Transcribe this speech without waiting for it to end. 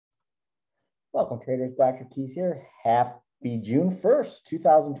Welcome, traders. Dr. Keys here. Happy June 1st,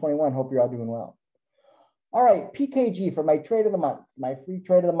 2021. Hope you're all doing well. All right, PKG for my trade of the month. My free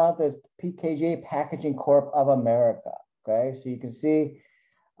trade of the month is PKG Packaging Corp of America. Okay, so you can see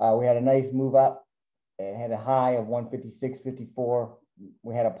we had a nice move up. It had a high of 156.54.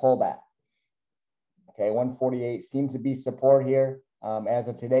 We had a pullback. Okay, 148 seems to be support here. As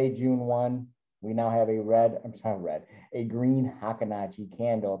of today, June 1, we now have a green Hackenacci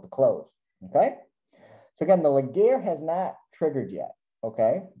candle at the close. Okay, so again, the Laguerre has not triggered yet.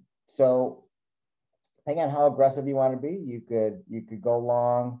 Okay, so depending on how aggressive you want to be, you could go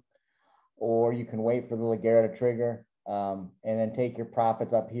long, or you can wait for the Laguerre to trigger, and then take your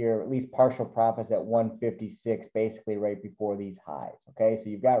profits up here, at least partial profits at 156, basically right before these highs. Okay, so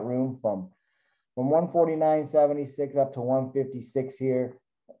you've got room from 149.76 up to 156 here.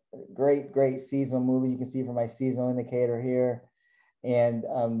 Great seasonal move. You can see from my seasonal indicator here. And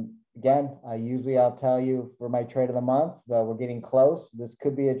again, usually I'll tell you for my trade of the month, we're getting close. This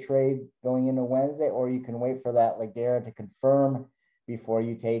could be a trade going into Wednesday, or you can wait for that Laguerre to confirm before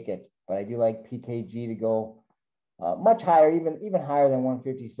you take it. But I do like PKG to go much higher, even higher than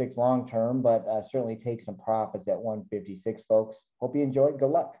 156 long term, but certainly take some profits at 156, folks. Hope you enjoyed. Good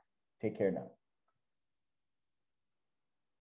luck. Take care now.